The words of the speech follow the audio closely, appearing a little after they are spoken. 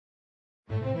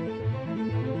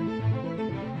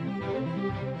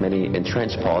many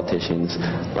entrenched politicians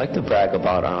like to brag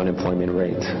about our unemployment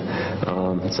rate.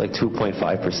 It's like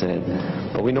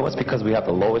 2.5%. But we know it's because we have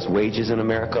the lowest wages in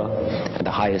America and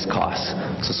the highest costs.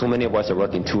 So many of us are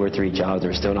working 2 or 3 jobs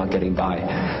and are still not getting by.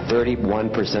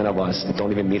 31% of us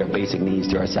don't even meet our basic needs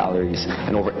through our salaries.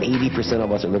 And over 80%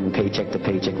 of us are living paycheck to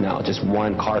paycheck now, just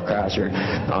one car crash or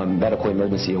medical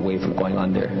emergency away from going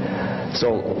under.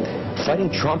 So fighting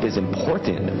Trump is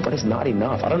important, but it's not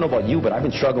enough. I don't know about you, but I've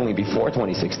been struggling before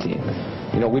 2016.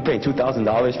 You know, we pay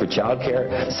 $2,000 for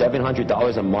childcare,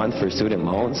 $700 a month for student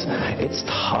loans. It's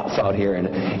tough out here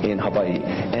in Hawaii.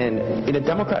 And in a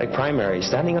Democratic primary,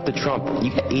 standing up to Trump,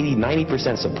 you get 80,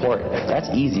 90% support. That's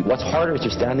easy. What's harder is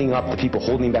just standing up to people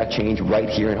holding back change right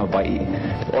here in Hawaii,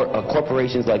 or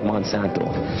corporations like Monsanto,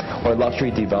 or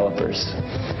luxury developers,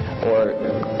 or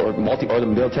the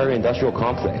military-industrial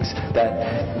complex.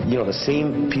 That, you know, the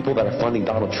same people that are funding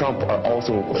Donald Trump are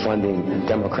also funding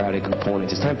Democratic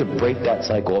opponents. It's time to break that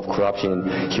cycle of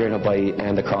corruption here in Hawaii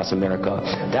and across America.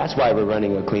 That's why we're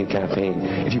running a clean campaign.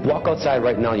 If you walk outside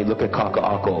right now and you look at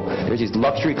Kaka'ako, there's these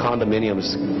luxury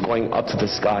condominiums going up to the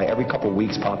sky every couple of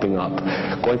weeks, popping up,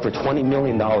 going for $20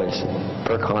 million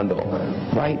per condo,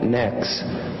 right next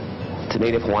to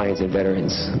Native Hawaiians and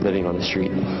veterans living on the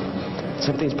street.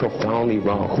 Something's profoundly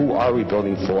wrong. Who are we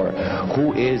building for?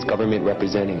 Who is government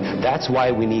representing? That's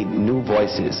why we need new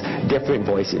voices, different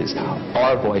voices,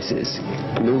 our voices,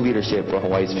 new leadership for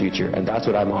Hawaii's future. And that's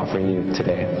what I'm offering you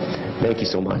today. Thank you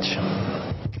so much.